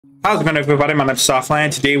How's it going, everybody? My name's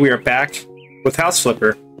Softland. Today we are back with House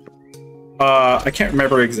Flipper. I can't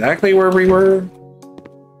remember exactly where we were.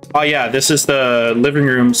 Oh yeah, this is the living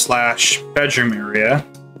room slash bedroom area.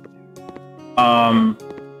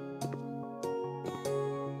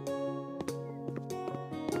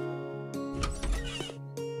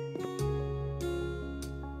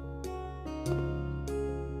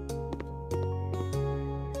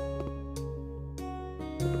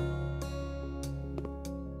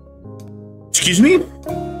 Excuse me?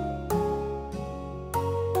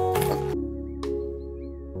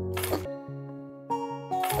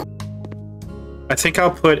 I think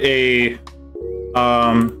I'll put a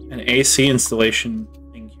an AC installation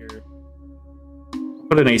thing here.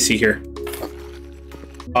 Put an AC here.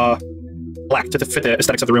 Black to fit the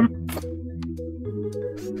aesthetics of the room.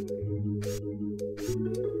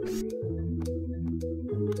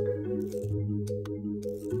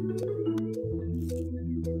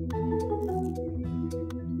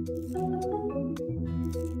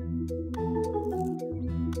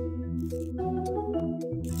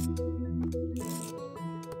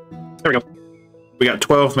 There we go. We got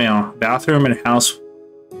 12 mail. Bathroom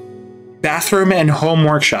and Home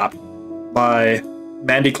Workshop by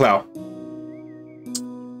Mandy Clow.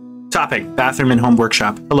 Topic: Bathroom and Home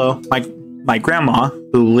Workshop. Hello. My grandma,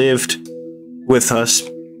 who lived with us,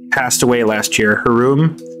 passed away last year. Her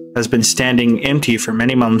room has been standing empty for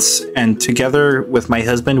many months, and together with my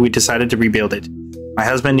husband, we decided to rebuild it. My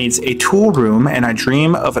husband needs a tool room, and I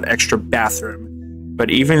dream of an extra bathroom. But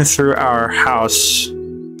even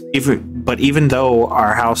though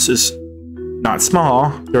our house is not small,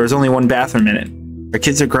 there is only one bathroom in it. Our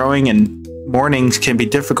kids are growing and mornings can be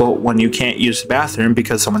difficult when you can't use the bathroom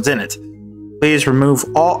because someone's in it. Please remove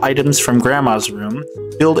all items from Grandma's room,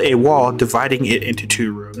 build a wall dividing it into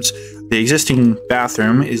 2 rooms. The existing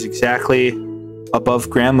bathroom is exactly above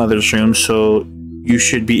Grandmother's room, so you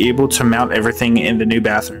should be able to mount everything in the new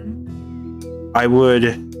bathroom. I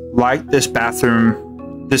would like this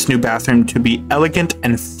new bathroom to be elegant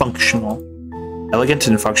and functional. Elegant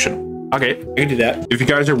and functional. Okay, I can do that. If you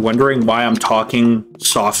guys are wondering why I'm talking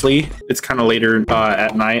softly, it's kind of later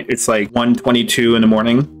at night. It's like 1:22 in the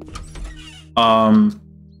morning.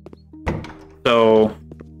 So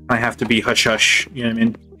I have to be hush hush. You know what I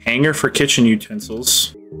mean? Hanger for kitchen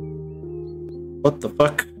utensils. What the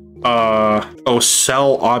fuck? Oh,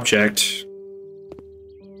 sell object.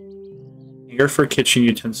 Hanger for kitchen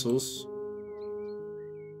utensils.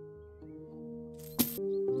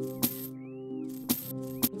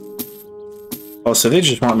 Oh, so they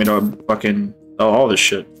just want me to fucking sell all this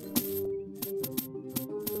shit.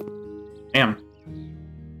 Damn.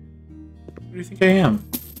 Who do you think I am?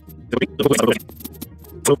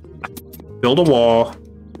 Build a wall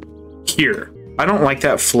here. I don't like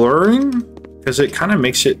that flooring because it kind of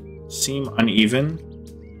makes it seem uneven,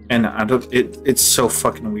 and it's so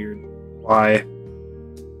fucking weird. Why?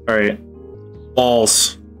 All right,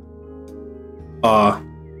 walls.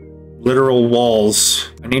 Literal walls.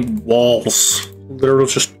 I need walls. Literal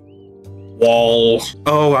just wall.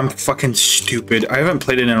 Oh, I'm fucking stupid. I haven't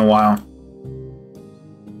played it in a while.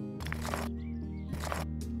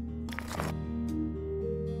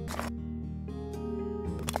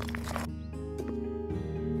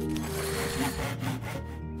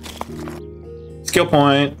 Skill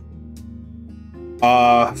point.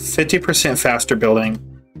 50% faster building.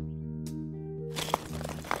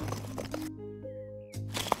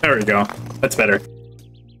 There we go. That's better.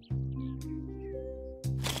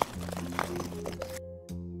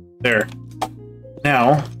 There.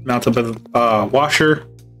 Now, mount up with washer.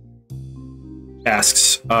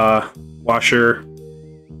 Tasks. Washer.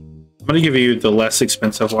 I'm gonna give you the less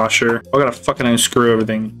expensive washer. I gotta fucking unscrew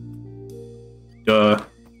everything. Duh.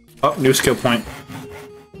 Oh, new skill point.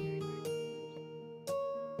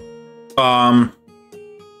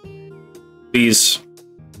 Please.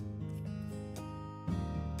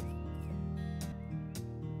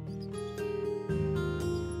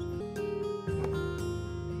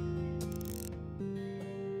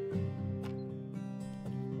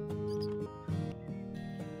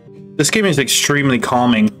 This game is extremely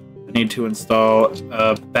calming. I need to install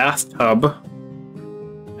a bathtub.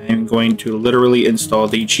 I'm going to literally install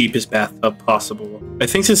the cheapest bathtub possible. I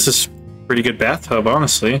think this is a pretty good bathtub,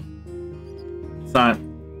 honestly. It's not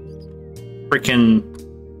freaking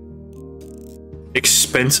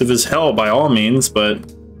expensive as hell by all means,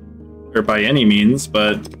 or by any means,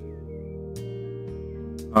 but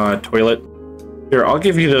toilet. Here, I'll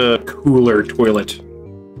give you the cooler toilet.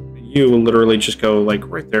 You will literally just go like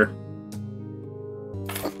right there.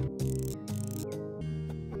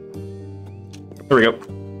 There we go.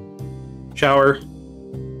 Shower.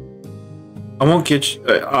 I won't get you,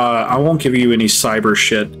 I won't give you any cyber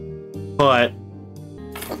shit, but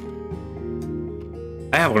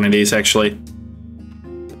I have one of these actually.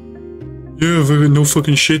 Yeah, no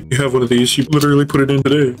fucking shit. You have one of these. You literally put it in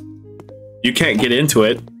today. You can't get into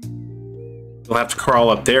it. You'll have to crawl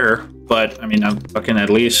up there, but I mean, I'm fucking at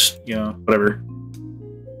least, you know, whatever.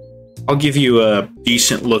 I'll give you a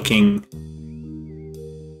decent looking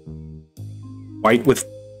white with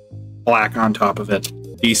black on top of it.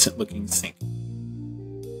 Decent looking sink.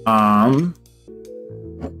 I'll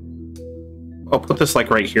put this like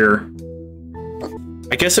right here.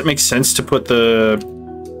 I guess it makes sense to put the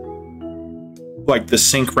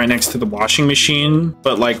sink right next to the washing machine,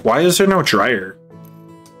 but like, why is there no dryer?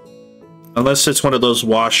 Unless it's one of those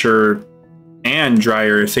washer and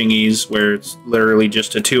dryer thingies where it's literally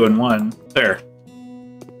just a 2-in-1. There.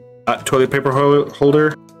 Toilet paper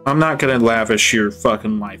holder. I'm not gonna lavish your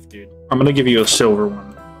fucking life, dude. I'm gonna give you a silver one.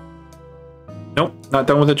 Nope, not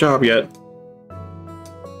done with the job yet.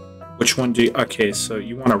 Which one do you... Okay, so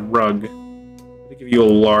you want a rug. I'm gonna give you a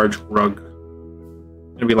large rug.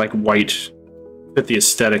 It's gonna be like white. Fit the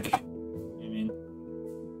aesthetic. You know what I mean?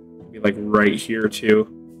 It'll be like right here too.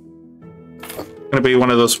 It's gonna be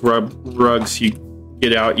one of those rugs you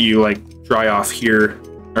get out, you like dry off here.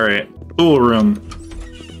 Alright, pool room.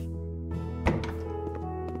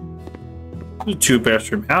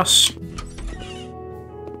 2-bathroom house.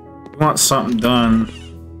 You want something done.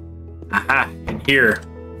 Aha, in here.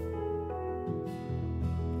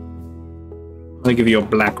 I'm gonna give you a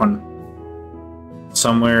black one.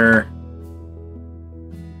 Somewhere.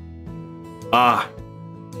 Ah,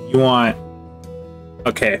 you want...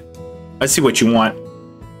 Okay, I see what you want.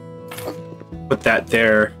 Put that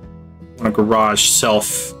there. On a garage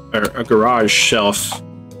shelf, or a garage shelf.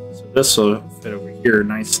 So this will fit over here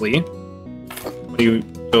nicely. What do you...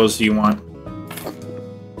 Those do you want?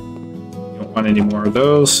 You don't want any more of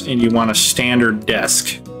those, and you want a standard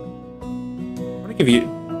desk. I'm gonna give you a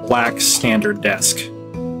black standard desk. You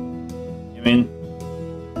know what I mean?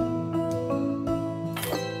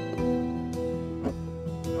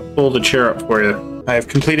 Pull the chair up for you. I have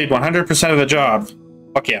completed 100% of the job.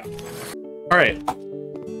 Fuck yeah. Alright.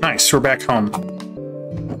 Nice, we're back home.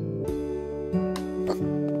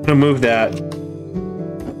 I'm gonna move that.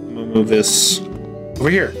 I'm gonna move this over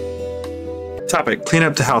here. Topic, clean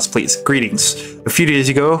up the house, please. Greetings. A few days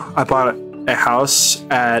ago, I bought a house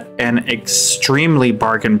at an extremely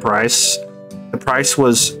bargain price. The price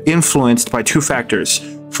was influenced by 2 factors.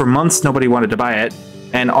 For months, nobody wanted to buy it.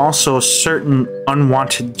 And also certain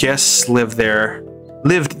unwanted guests lived there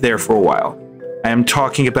for a while. I am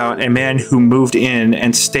talking about a man who moved in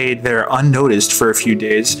and stayed there unnoticed for a few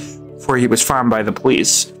days before he was found by the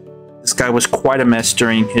police. This guy was quite a mess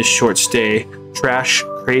during his short stay. Trash,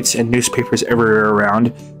 crates, and newspapers everywhere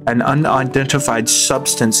around. An unidentified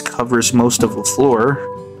substance covers most of the floor.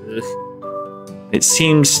 It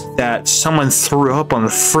seems that someone threw up on the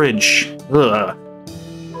fridge. Ugh.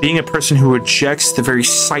 Being a person who rejects the very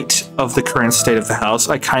sight of the current state of the house,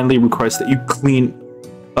 I kindly request that you clean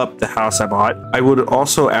up the house I bought. I would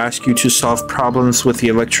also ask you to solve problems with the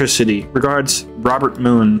electricity. Regards, Robert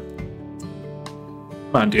Moon.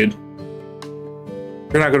 Come on, dude.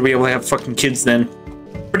 You're not gonna be able to have fucking kids then.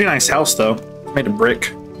 Pretty nice house, though. Made of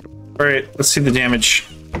brick. Alright, let's see the damage.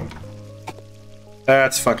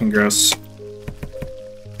 That's fucking gross.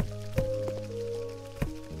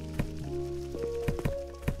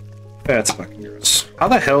 That's fucking gross. How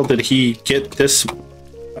the hell did he get this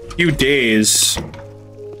a few days?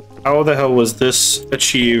 How the hell was this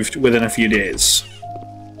achieved within a few days?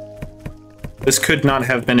 This could not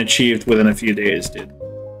have been achieved within a few days, dude.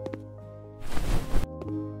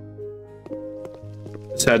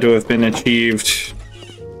 This had to have been achieved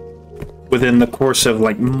within the course of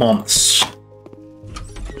like months.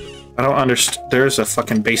 I don't understand. There's a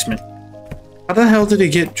fucking basement. How the hell did he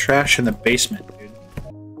get trash in the basement, dude?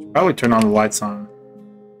 Probably turn on the lights on.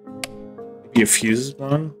 Maybe a fuse is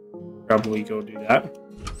blown. Probably go do that.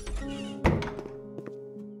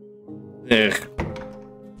 Ugh.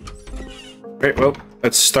 Alright, well,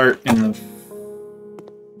 let's start in the...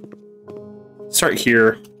 Start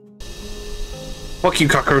here. Fuck you,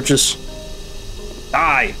 cockroaches.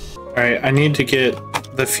 Die! Alright, I need to get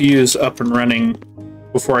the fuse up and running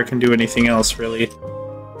before I can do anything else, really.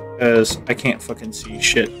 Because I can't fucking see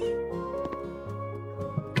shit.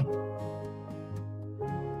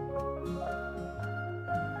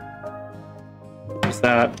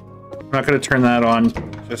 That. I'm not going to turn that on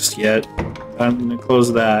just yet. I'm going to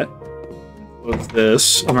close that. Close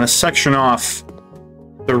this. I'm going to section off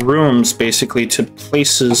the rooms basically to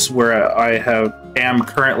places where I am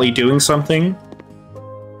currently doing something.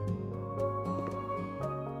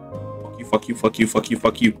 you, fuck you, fuck you, fuck you,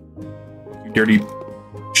 fuck you. You dirty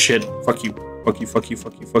shit. Fuck you. Fuck you, fuck you,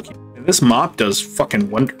 fuck you, fuck you. And this mop does fucking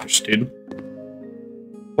wonders, dude.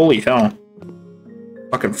 Holy hell.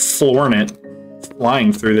 Fucking flooring it.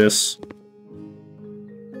 Flying through this.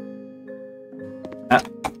 Ah.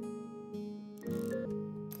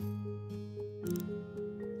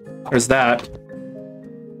 There's that.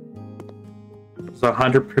 It's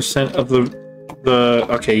 100% of the...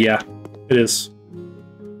 Okay, yeah. It is.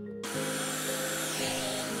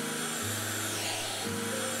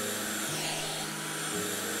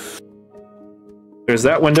 There's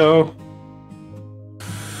that window.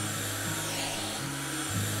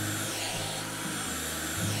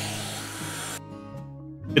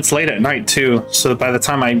 It's late at night too, so by the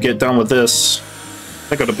time I get done with this,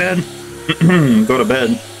 I go to bed. Go to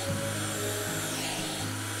bed.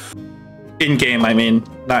 In game, I mean,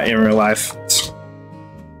 not in real life.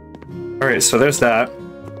 Alright, so there's that.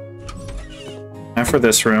 And for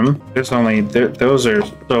this room, there's only... those are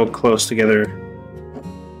so close together.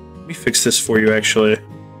 Let me fix this for you, actually.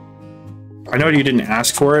 I know you didn't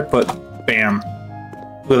ask for it, but bam.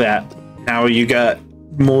 Look at that. Now you got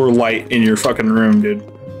more light in your fucking room, dude.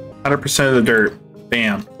 100% of the dirt.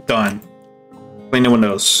 Bam. Done. Clean the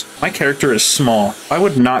windows. My character is small. I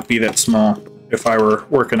would not be that small if I were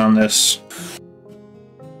working on this.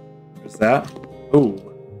 There's that. Ooh.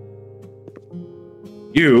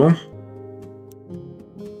 You.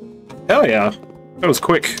 Hell yeah. That was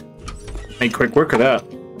quick. Made quick work of that.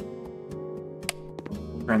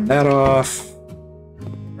 Turn that off.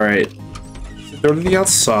 Alright. This is the door to the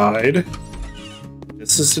outside.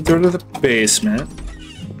 This is the door to the basement.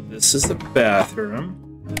 This is the bathroom,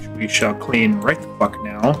 which we shall clean right the fuck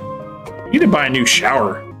now. You need to buy a new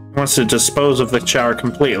shower. He wants to dispose of the shower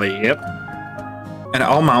completely, yep. And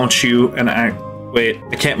I'll mount you and wait,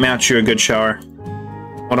 I can't mount you a good shower.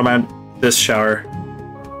 What about this shower?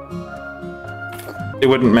 It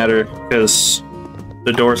wouldn't matter, because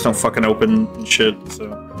the doors don't fucking open and shit,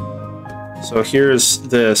 so here's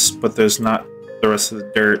this, but there's not the rest of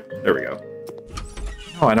the dirt. There we go.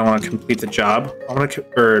 Oh, I don't want to complete the job. I want to,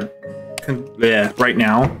 yeah, right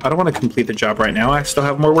now. I don't want to complete the job right now. I still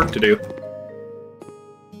have more work to do.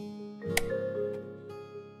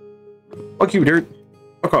 Fuck you, dirt.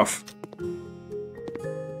 Fuck off.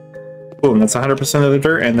 Boom, that's 100% of the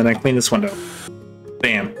dirt, and then I clean this window.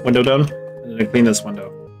 Bam, window done. And then I clean this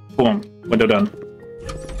window. Boom, window done.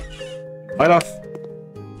 Light off.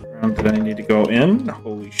 Did I need to go in?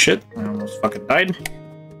 Holy shit, I almost fucking died.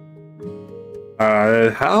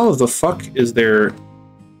 How the fuck is there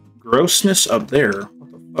grossness up there?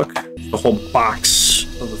 What the fuck? The whole box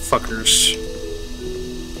of the fuckers.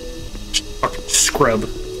 Just fucking scrub.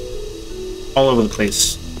 All over the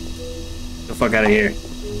place. Get the fuck out of here.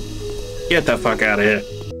 Get the fuck out of here.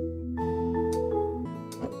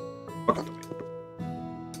 Fuck out the way.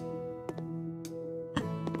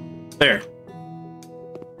 There.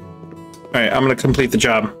 Alright, I'm gonna complete the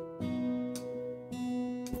job.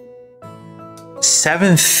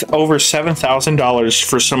 Over $7,000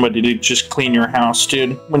 for somebody to just clean your house,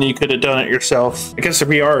 dude, when you could have done it yourself. I guess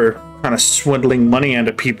we are kind of swindling money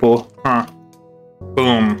into people, huh?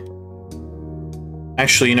 Boom.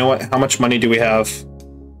 Actually, you know what? How much money do we have?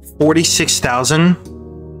 46,000?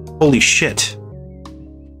 Holy shit.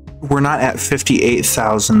 We're not at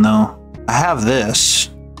 58,000 though. I have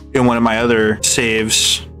this in one of my other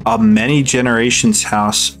saves. A many generations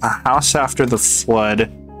house. A house after the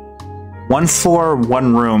flood. 1 floor,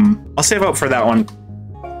 1 room. I'll save up for that one.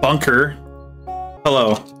 Bunker.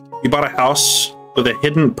 Hello. You bought a house with a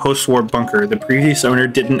hidden post-war bunker. The previous owner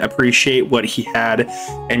didn't appreciate what he had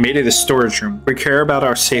and made it a storage room. We care about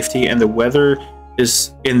our safety, and the weather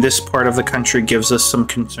is in this part of the country gives us some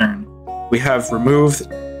concern. We have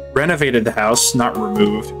renovated the house, not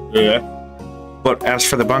removed. Yeah. But as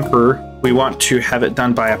for the bunker, we want to have it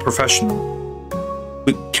done by a professional.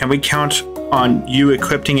 Can we count on you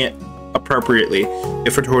equipping it appropriately?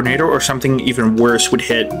 If a tornado or something even worse would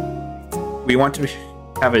hit, we want to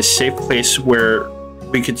have a safe place where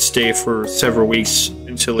we could stay for several weeks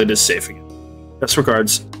until it is safe again. Best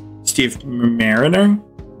regards, Steve Mariner?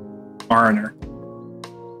 I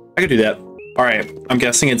could do that. Alright, I'm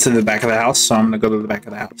guessing it's in the back of the house, so I'm gonna go to the back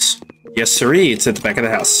of the house. Yes, sirree, it's at the back of the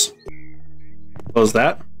house. Close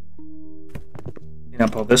that. Clean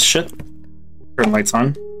up all this shit. Turn lights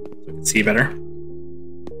on so I can see better.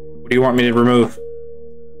 What do you want me to remove?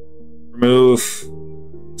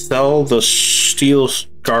 Sell the steel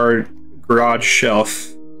garage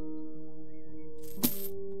shelf.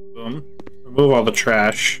 Boom. Remove all the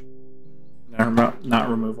trash. Not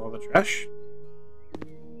remove all the trash.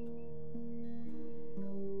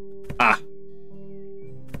 Ah.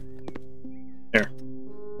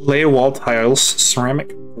 Lay wall tiles,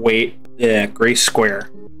 ceramic weight, yeah, gray square.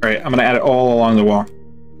 All right, I'm gonna add it all along the wall.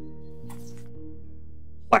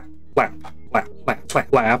 Flap, flap, flap, flap, flap,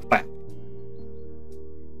 flap, flap.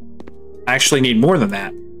 I actually need more than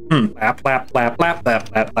that. Flap, flap, flap, flap, flap,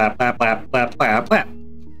 flap, flap, flap, flap, flap, flap, flap.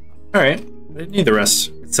 All right, I didn't need the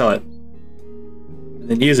rest. Let's sell it, and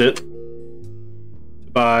then use it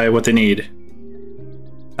to buy what they need.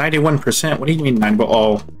 91%. What do you mean 9?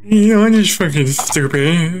 Oh, you're just fucking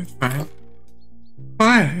stupid. It's fine.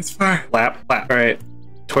 Fine, it's fine. Flap, flap. All right.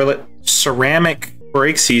 Toilet. Ceramic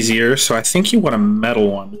breaks easier, so I think you want a metal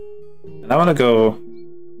one. And I want to go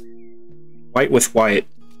white with white.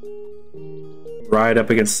 Right up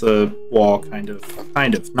against the wall, kind of.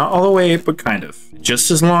 Kind of. Not all the way, but kind of. Just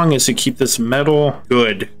as long as you keep this metal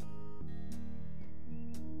good.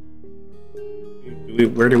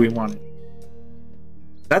 Where do we want it?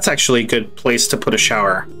 That's actually a good place to put a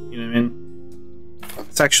shower. You know what I mean?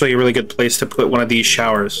 It's actually a really good place to put one of these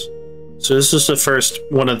showers. So this is the first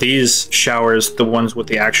one of these showers, the ones with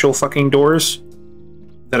the actual fucking doors,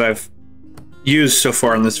 that I've used so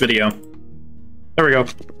far in this video. There we go.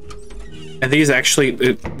 And these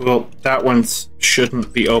actually, well, that one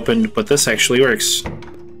shouldn't be opened, but this actually works.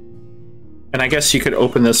 And I guess you could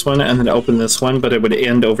open this one and then open this one, but it would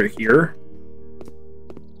end over here.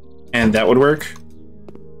 And that would work.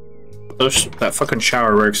 That fucking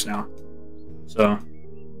shower works now. So,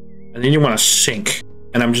 and then you want a sink,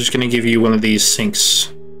 and I'm just gonna give you one of these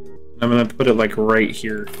sinks. I'm gonna put it like right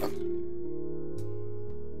here.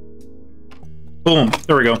 Boom,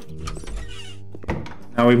 there we go.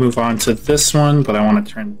 Now we move on to this one, but I want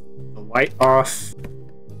to turn the light off.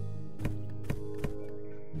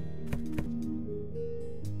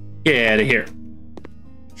 Get out of here.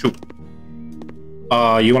 Shoot.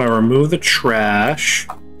 You want to remove the trash.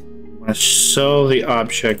 I'm going to sell the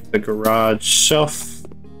object, the garage shelf.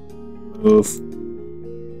 Move.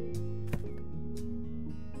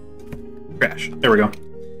 Trash. There we go.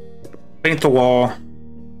 Paint the wall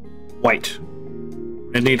white.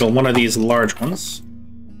 I'm going to need one of these large ones.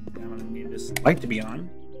 I'm going to need this light to be on.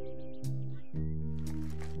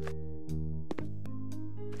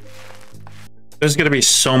 There's going to be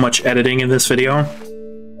so much editing in this video.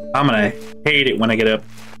 I'm going to hate it when I get up.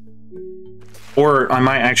 Or I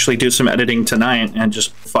might actually do some editing tonight and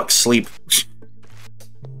just fuck sleep.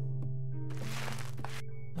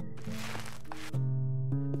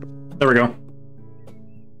 There we go.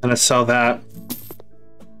 And I sell that.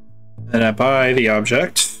 Then I buy the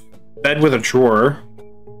object. Bed with a drawer.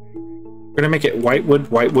 We're gonna make it white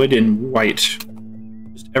wood, and white.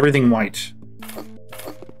 Just everything white.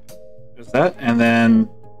 There's that, and then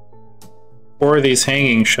 4 of these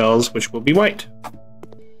hanging shelves, which will be white.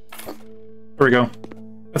 There we go.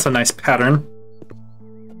 That's a nice pattern.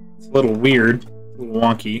 It's a little weird, a little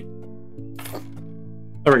wonky.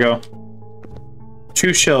 There we go.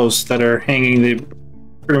 2 shelves that are hanging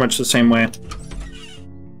pretty much the same way.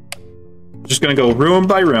 Just gonna go room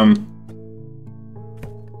by room.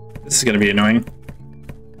 This is gonna be annoying.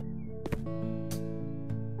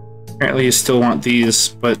 Apparently you still want these,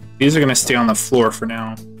 but these are gonna stay on the floor for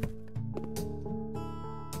now.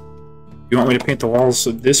 You want me to paint the walls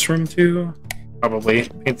of this room too? Probably.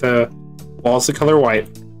 Paint the walls the color white.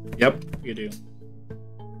 Yep, you do.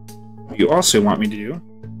 What you also want me to do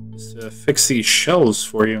is to fix these shelves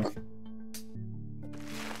for you.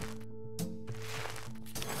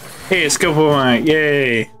 Hey, skill point!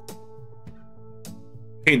 Yay!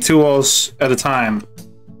 Paint 2 walls at a time.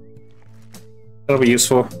 That'll be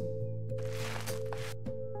useful.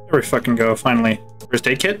 There we fucking go, finally. First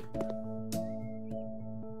aid kit?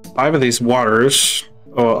 5 of these waters.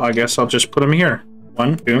 Oh, I guess I'll just put them here.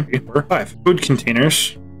 1, 2, 3, 4, 5. Food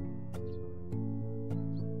containers.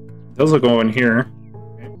 Those will go in here.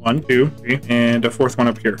 Okay, 1, 2, 3, and a 4th one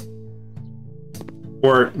up here.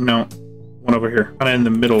 Or, no, one over here. Kind of in the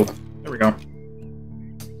middle. There we go.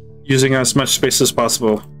 Using as much space as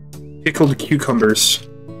possible. Pickled cucumbers.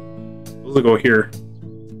 Those will go here.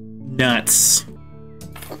 Nuts.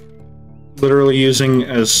 Literally using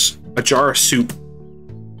as a jar of soup.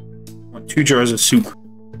 I want 2 jars of soup.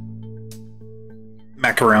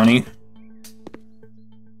 Macaroni.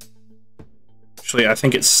 Actually, I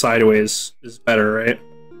think it's sideways is better, right?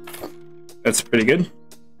 That's pretty good.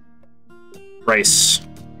 Rice.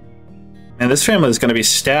 And this family is going to be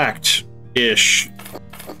stacked-ish.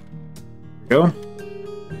 There we go.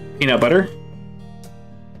 Peanut butter.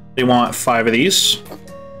 They want 5 of these.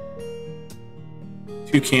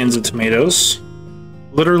 2 cans of tomatoes.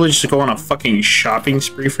 Literally just go on a fucking shopping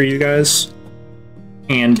spree for you guys.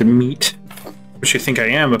 Canned meat. Which you think I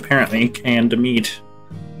am, apparently. Canned meat.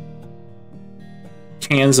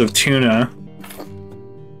 cans of tuna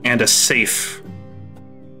and a safe.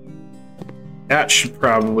 That should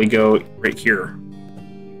probably go right here.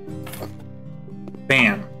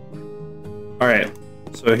 Bam. Alright,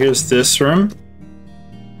 so here's this room.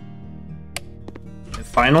 And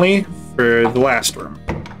finally, for the last room.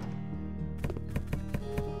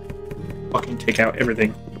 Fucking take out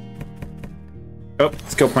everything. Oh,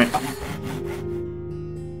 skill point.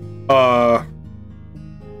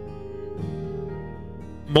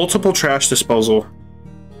 Multiple trash disposal.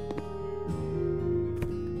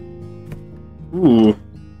 Ooh.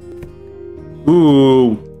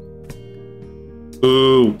 Ooh.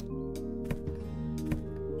 Ooh.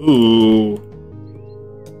 Ooh.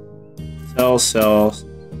 Sell,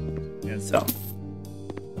 and sell.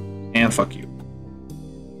 And fuck you.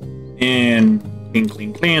 And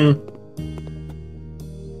clean.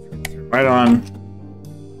 Right on.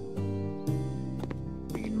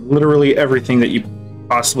 Literally everything that you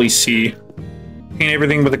possibly see. Paint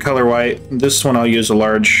everything with the color white. This one I'll use a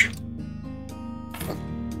large.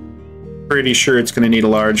 Pretty sure it's going to need a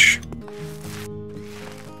large.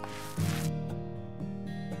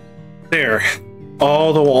 There.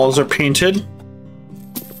 All the walls are painted.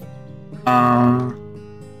 Now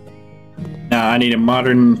I need a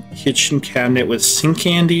modern kitchen cabinet with sink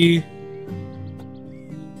candy.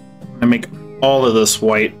 I'm gonna make all of this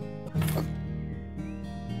white.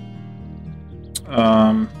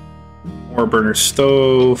 More burner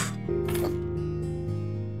stove.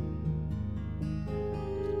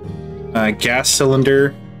 Gas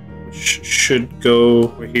cylinder, which should go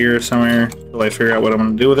over here somewhere until I figure out what I'm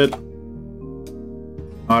gonna do with it.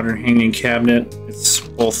 Modern hanging cabinet. It's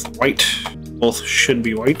both white. Both should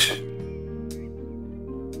be white.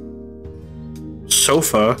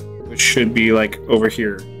 Sofa, which should be like over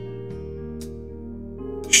here.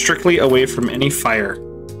 Strictly away from any fire.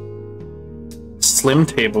 Slim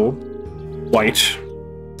table. White.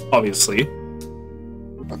 Obviously.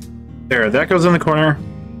 There, that goes in the corner.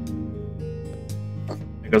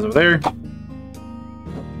 That goes over there.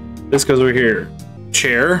 This goes over here.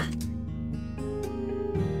 Chair.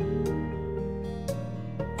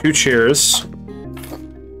 2 chairs.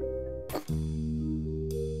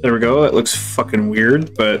 There we go. It looks fucking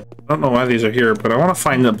weird, but I don't know why these are here, but I want to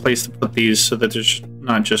find a place to put these so that there's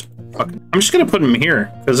not just fucking... I'm just going to put them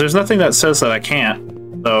here, because there's nothing that says that I can't.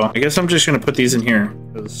 So I guess I'm just going to put these in here,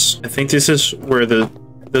 because I think this is where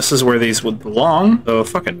these would belong. So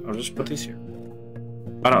fuck it. I'll just put these here.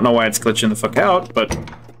 I don't know why it's glitching the fuck out, but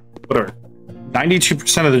whatever.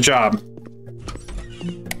 92% of the job.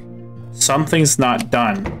 Something's not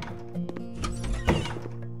done.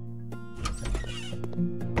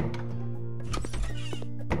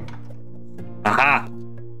 Aha!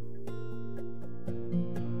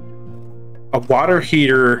 A water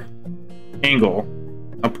heater angle.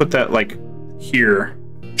 I'll put that like here.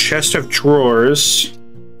 Chest of drawers.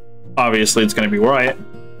 Obviously it's going to be white.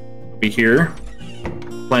 It'll be here.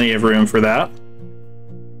 Plenty of room for that.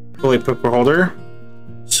 Toilet paper holder.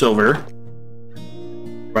 Silver.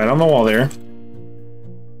 Right on the wall there.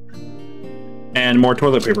 And more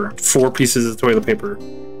toilet paper. 4 pieces of toilet paper.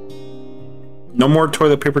 No more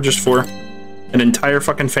toilet paper, just 4. An entire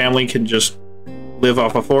fucking family can just live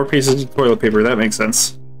off of 4 pieces of toilet paper. That makes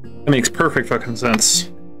sense. That makes perfect fucking sense.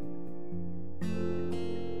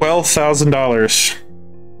 $12,000.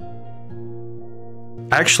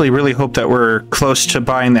 I actually really hope that we're close to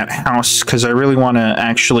buying that house, because I really want to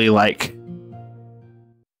actually, like,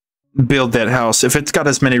 build that house. If it's got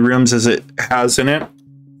as many rooms as it has in it,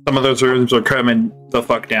 some of those rooms are coming the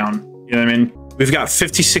fuck down. You know what I mean? We've got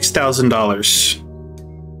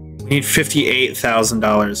 $56,000. We need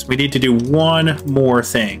 $58,000. We need to do one more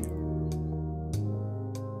thing.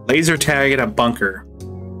 Laser tag at a bunker.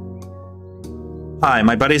 Hi,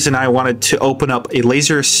 my buddies and I wanted to open up a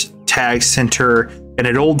laser tag center in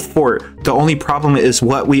an old fort. The only problem is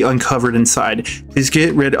what we uncovered inside. Please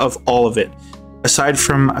get rid of all of it. Aside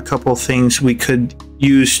from a couple things we could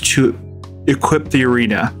use to equip the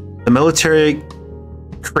arena. The military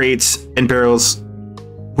crates and barrels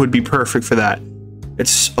would be perfect for that.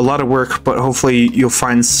 It's a lot of work, but hopefully you'll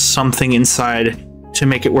find something inside to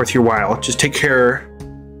make it worth your while. Just take care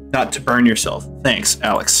not to burn yourself. Thanks,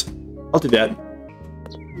 Alex. I'll do that.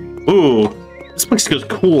 Ooh, this place looks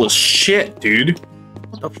cool as shit, dude.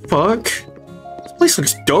 What the fuck? This place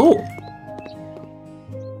looks dope.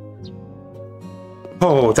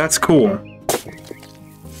 Oh, that's cool.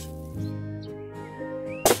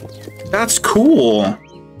 That's cool.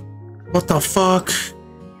 What the fuck?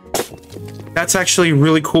 That's actually a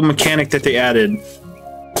really cool mechanic that they added.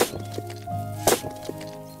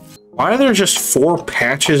 Why are there just 4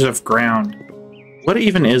 patches of ground? What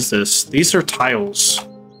even is this? These are tiles.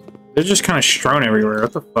 They're just kind of strewn everywhere.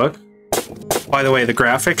 What the fuck? By the way, the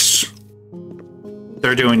graphics,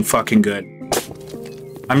 they're doing fucking good.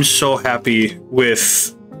 I'm so happy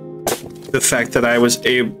with the fact that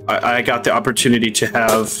I got the opportunity to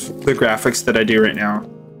have the graphics that I do right now.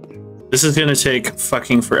 This is gonna take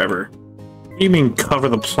fucking forever. What do you mean cover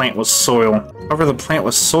the plant with soil? Cover the plant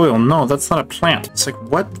with soil? No, that's not a plant. It's like,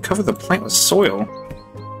 what? Cover the plant with soil?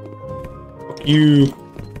 Fuck you.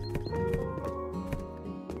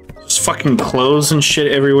 Just fucking clothes and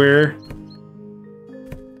shit everywhere.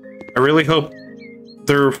 I really hope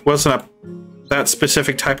there wasn't that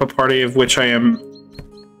specific type of party of which I am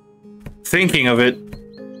thinking of it.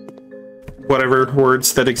 Whatever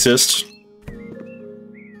words that exist.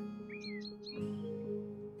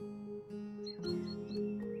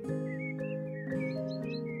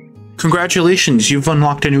 Congratulations, you've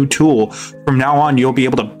unlocked a new tool. From now on, you'll be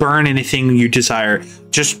able to burn anything you desire.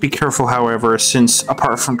 Just be careful, however, since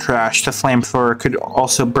apart from trash, the flamethrower could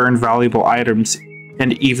also burn valuable items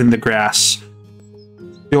and even the grass.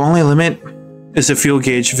 The only limit is the fuel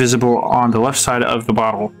gauge visible on the left side of the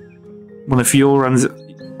bottle. When the fuel runs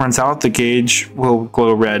out, the gauge will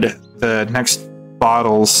glow red. The next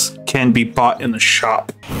bottles can be bought in the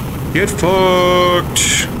shop. Get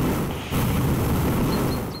fucked!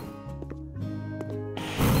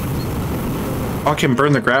 I can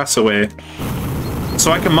burn the grass away,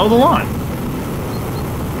 so I can mow the lawn.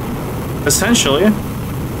 Essentially.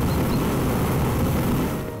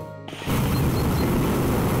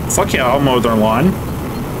 Fuck yeah, I'll mow their lawn.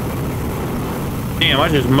 Damn, I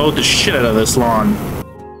just mowed the shit out of this lawn.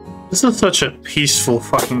 This is such a peaceful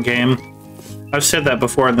fucking game. I've said that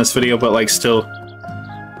before in this video, but like still.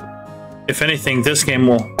 If anything, this game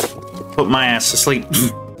will put my ass to sleep.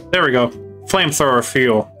 There we go. Flamethrower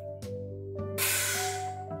fuel.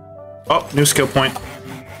 Oh, new skill point.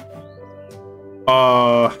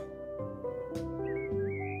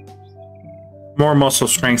 More muscle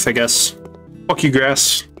strength, I guess. Fuck you,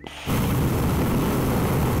 grass.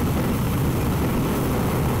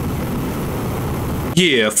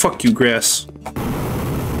 Yeah, fuck you, grass.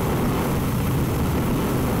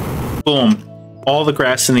 Boom. All the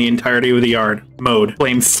grass in the entirety of the yard. Mowed.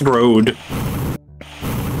 Flame-throwed.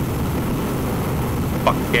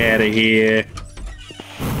 Fuck out of here.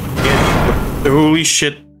 Holy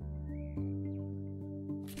shit.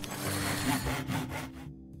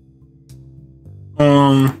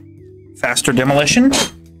 Faster demolition?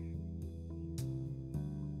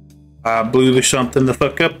 Blew something the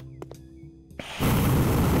fuck up.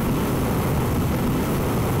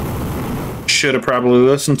 Should have probably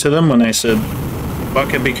listened to them when they said,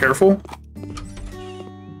 fuck it, be careful.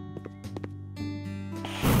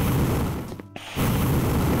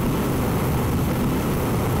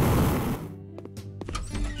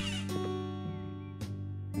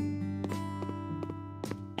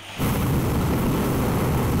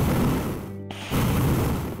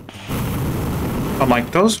 I'm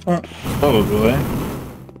like, those won't probably.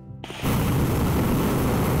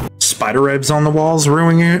 Spider webs on the walls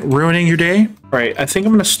ruining your day? Alright, I think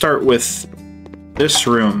I'm gonna start with this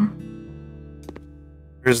room.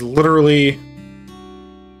 There's literally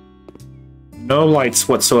no lights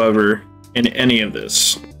whatsoever in any of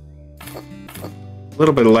this. A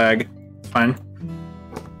little bit of lag. Fine.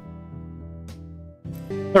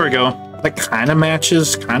 There we go. That kind of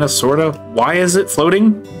matches, kind of, sort of. Why is it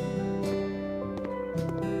floating?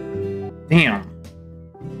 Damn.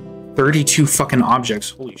 32 fucking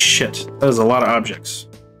objects. Holy shit. That is a lot of objects.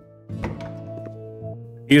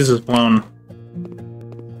 Fuse is blown.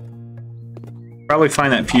 Probably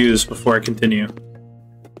find that fuse before I continue.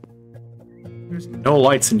 There's no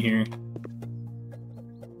lights in here.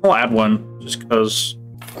 I'll add one, just because.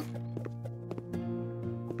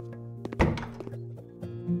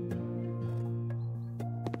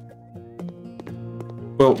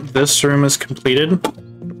 Well, this room is completed.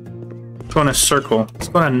 Let's go in a circle. Let's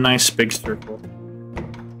go in a nice big circle.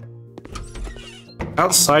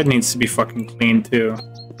 Outside needs to be fucking clean too.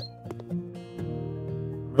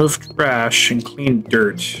 Remove trash and clean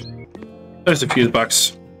dirt. There's a fuse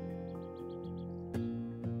box.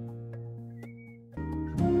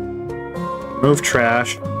 Remove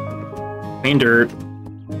trash. Clean dirt.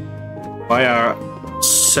 Buy out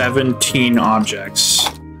 17 objects.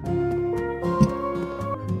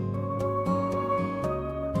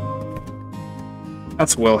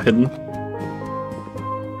 That's well hidden.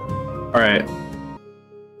 Alright.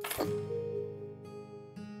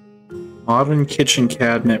 Modern kitchen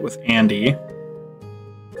cabinet with Andy.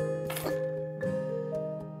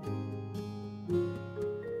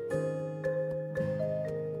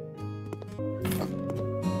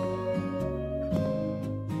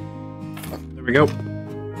 we go.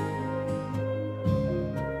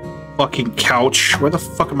 Fucking couch. Where the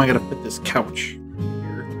fuck am I gonna put this couch?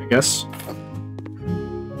 Here, I guess.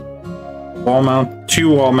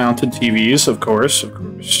 Two wall-mounted TVs, of course, of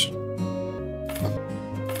course.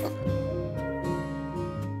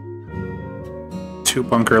 Two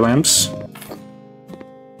bunker lamps.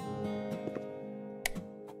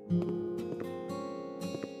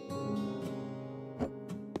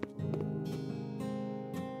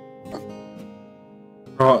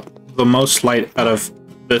 Draw the most light out of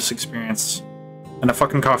this experience. And a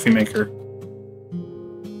fucking coffee maker.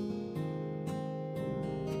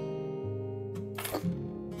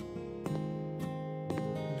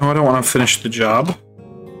 No, I don't want to finish the job. I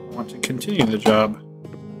want to continue the job.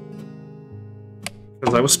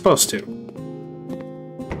 Because I was supposed to.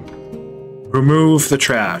 Remove the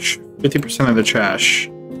trash. 50% of the trash.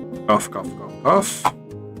 Cough, cough, cough, cough.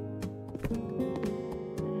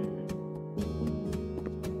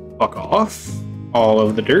 Fuck off. All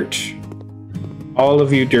of the dirt. All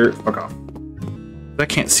of you dirt, fuck off. I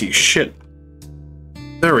can't see shit.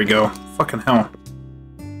 There we go. Fucking hell.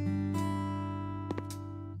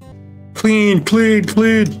 Clean, clean,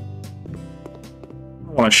 clean.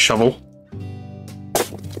 I want a shovel.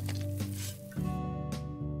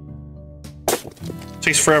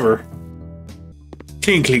 Takes forever.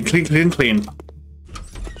 Clean, clean, clean, clean, clean.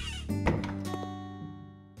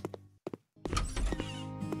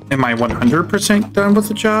 Am I 100% done with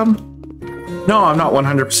the job? No, I'm not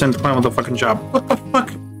 100% done with the fucking job. What the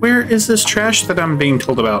fuck? Where is this trash that I'm being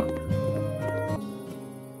told about?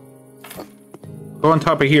 Go on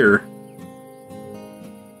top of here.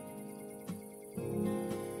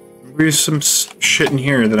 There's some shit in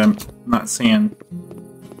here that I'm not seeing.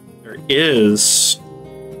 There is.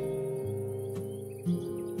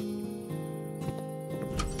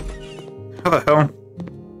 How the hell?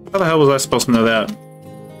 How the hell was I supposed to know that?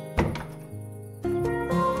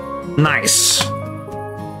 Nice.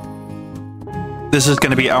 This is going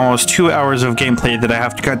to be almost 2 hours of gameplay that I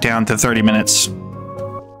have to cut down to 30 minutes.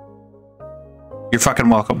 You're fucking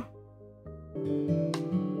welcome.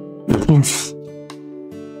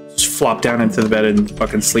 Just flop down into the bed and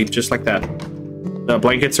fucking sleep just like that. No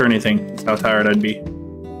blankets or anything. That's how tired I'd be.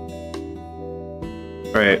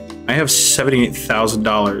 Alright, I have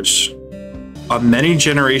 $78,000. Many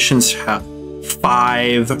generations have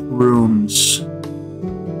 5 rooms.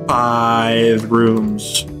 5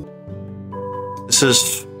 rooms. This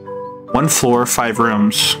is 1 floor, 5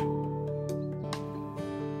 rooms.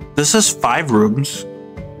 This is 5 rooms.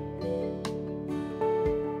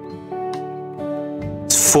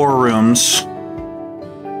 It's 4 rooms.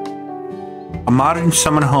 A modern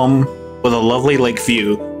summer home with a lovely lake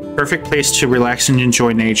view. Perfect place to relax and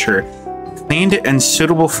enjoy nature. Cleaned and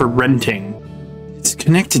suitable for renting. It's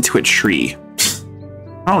connected to a tree.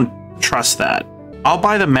 I don't trust that. I'll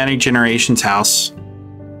buy the Many Generations house.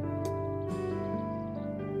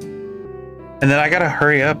 And then I gotta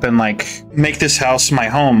hurry up and like make this house my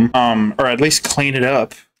home, or at least clean it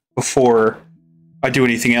up before I do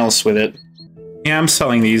anything else with it. Yeah, I'm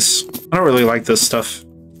selling these. I don't really like this stuff.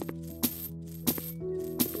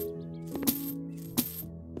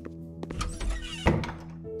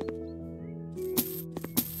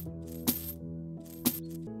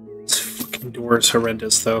 This fucking door is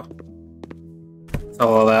horrendous though.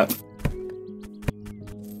 Sell all that.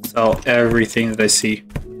 Sell everything that I see.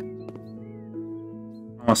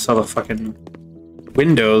 I want to sell the fucking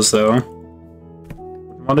windows, though.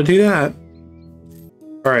 Wouldn't want to do that.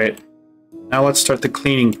 Alright. Now let's start the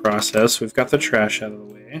cleaning process. We've got the trash out of the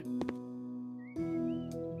way.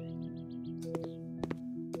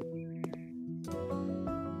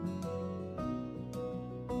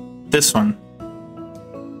 This one.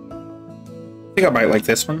 I think I might like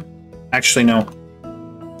this one. Actually, no.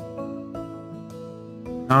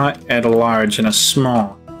 Not at a large and a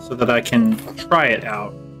small. So that I can try it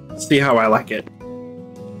out, see how I like it.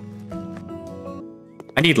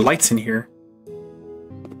 I need lights in here.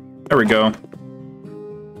 There we go.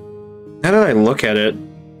 Now that I look at it,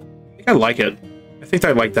 I think I like it. I think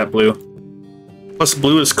I like that blue. Plus,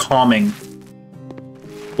 blue is calming.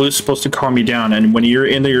 Blue is supposed to calm you down, and when you're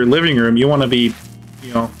in your living room, you want to be,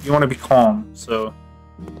 you want to be calm. So,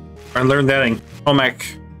 I learned that in home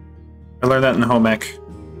ec. I learned that in home ec.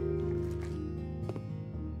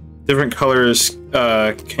 Different colors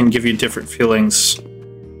can give you different feelings.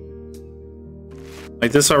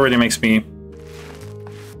 Like this already makes me,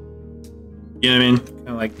 you know what I mean? Kind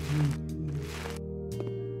of like.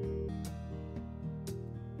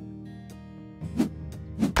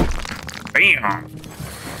 Bam!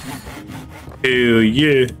 Oh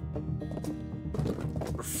yeah.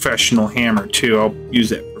 We're professional hammer too. I'll use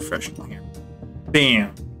that professional hammer.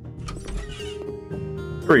 Bam.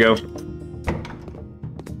 There we go.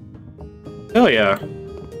 Hell yeah.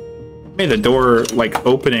 Made the door, like,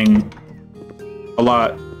 opening a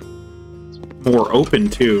lot more open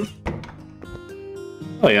too.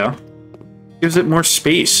 Oh yeah. Gives it more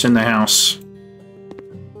space in the house.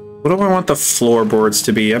 What do I want the floorboards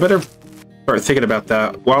to be? I better start thinking about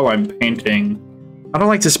that while I'm painting. I don't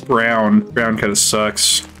like this brown. Brown kind of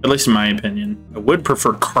sucks, at least in my opinion. I would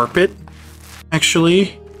prefer carpet,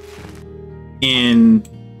 actually, in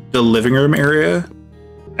the living room area.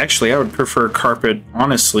 Actually, I would prefer carpet,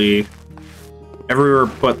 honestly, everywhere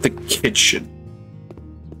but the kitchen.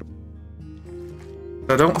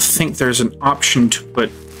 I don't think there's an option to put,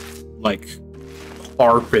 like,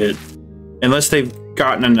 carpet, unless they've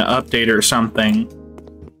gotten an update or something.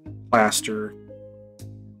 Plaster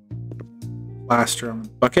on the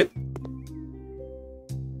bucket.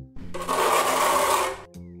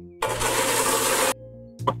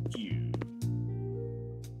 Fuck you.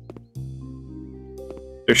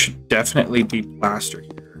 There should definitely be plaster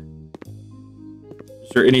here. Is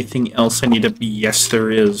there anything else I need to be? Yes, there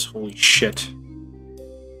is. Holy shit.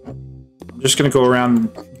 I'm just gonna go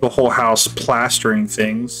around the whole house plastering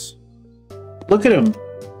things. Look at him.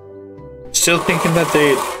 Still thinking that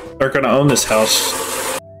they are gonna own this house.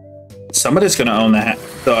 Somebody's gonna own the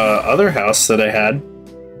other house that I had.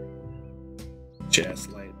 Ass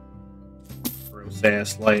light. Gross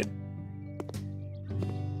ass light.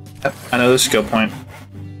 Yep, I know the skill point.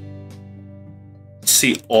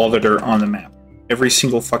 See all the dirt on the map. Every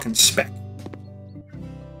single fucking speck.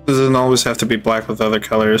 Doesn't always have to be black with other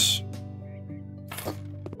colors.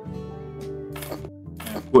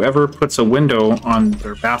 Whoever puts a window on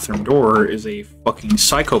their bathroom door is a fucking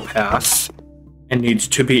psychopath and needs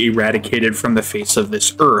to be eradicated from the face of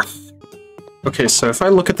this earth. Okay, so if I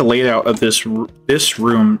look at the layout of this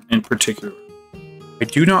room in particular, I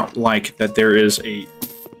do not like that there is a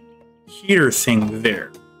heater thing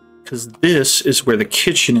there, because this is where the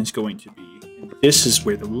kitchen is going to be, and this is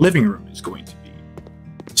where the living room is going to be.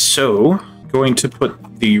 So, I'm going to put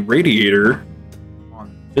the radiator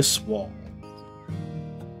on this wall.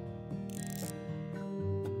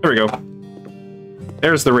 There we go.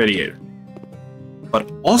 There's the radiator. But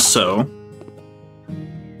also,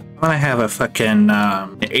 I'm gonna have a fucking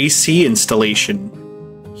AC installation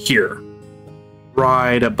here,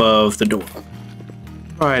 right above the door,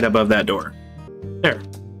 right above that door. There.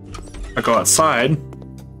 If I go outside,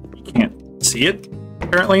 you can't see it.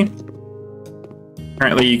 Apparently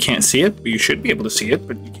you can't see it, but you should be able to see it,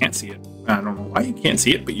 but you can't see it. I don't know why you can't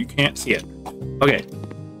see it, but you can't see it. Okay.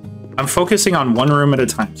 I'm focusing on one room at a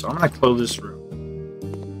time, so I'm gonna close this room.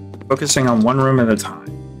 Focusing on one room at a time.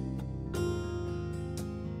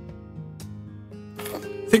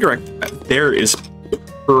 Figure out there is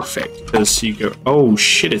perfect, because you go, oh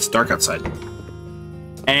shit, it's dark outside.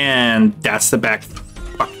 And that's the back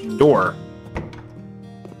fucking door.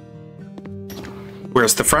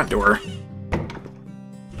 Where's the front door?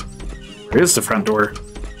 Where is the front door?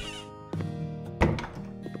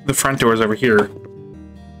 The front door is over here.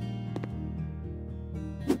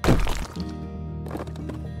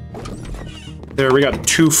 There, we got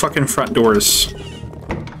two fucking front doors.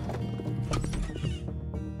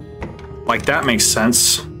 Like, that makes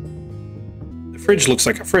sense. The fridge looks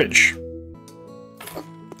like a fridge.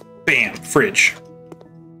 Bam, fridge.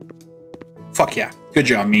 Fuck yeah. Good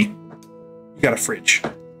job, me. You got a fridge.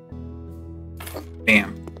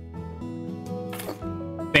 Bam.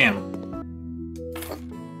 Bam.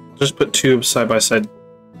 Just put two side by side.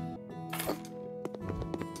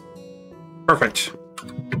 Perfect.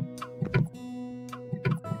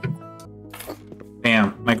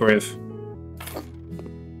 Bam, microwave.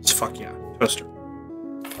 Fuck yeah, toaster.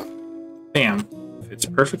 Bam, fits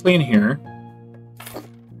perfectly in here.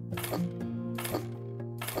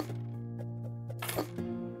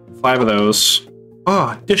 Five of those.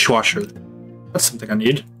 Oh, dishwasher. That's something I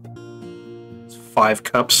need. It's 5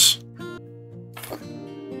 cups.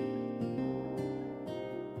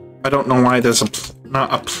 I don't know why there's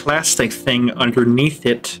not a plastic thing underneath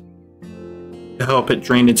it to help it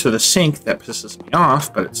drain into the sink. That pisses me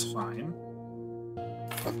off, but it's fine.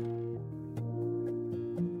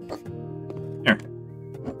 There.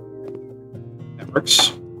 That works.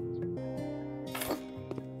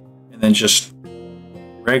 And then just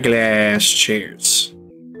regular ass chairs.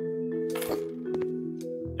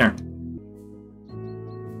 There.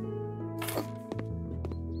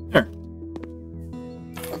 There.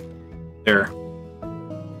 There.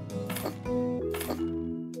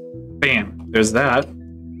 Bam. There's that.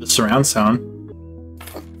 The surround sound.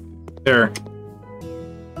 There.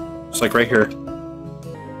 Just like right here.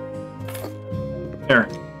 There.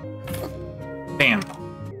 Bam.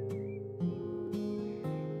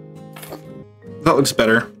 That looks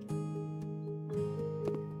better.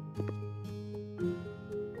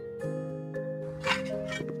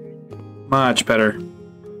 Much better.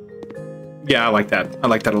 Yeah, I like that. I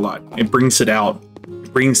like that a lot. It brings it out.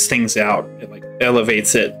 It brings things out. It like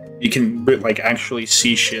elevates it. You can like actually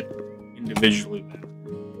see shit individually now.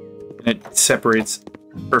 And it separates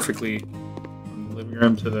perfectly from the living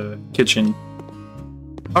room to the kitchen.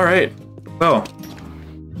 Alright. Well.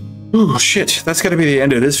 Ooh, shit. That's gotta be the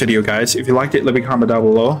end of this video, guys. If you liked it, leave a comment down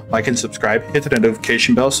below. Like and subscribe. Hit the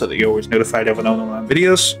notification bell so that you're always notified of when I upload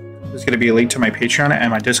videos. There's going to be a link to my Patreon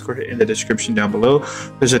and my Discord in the description down below.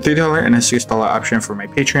 There's a $3 and a $6 option for my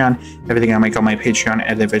Patreon. Everything I make on my Patreon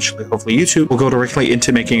and eventually, hopefully, YouTube will go directly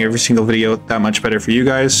into making every single video that much better for you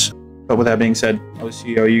guys. But with that being said, I will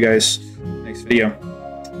see all you guys next video.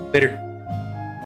 Later.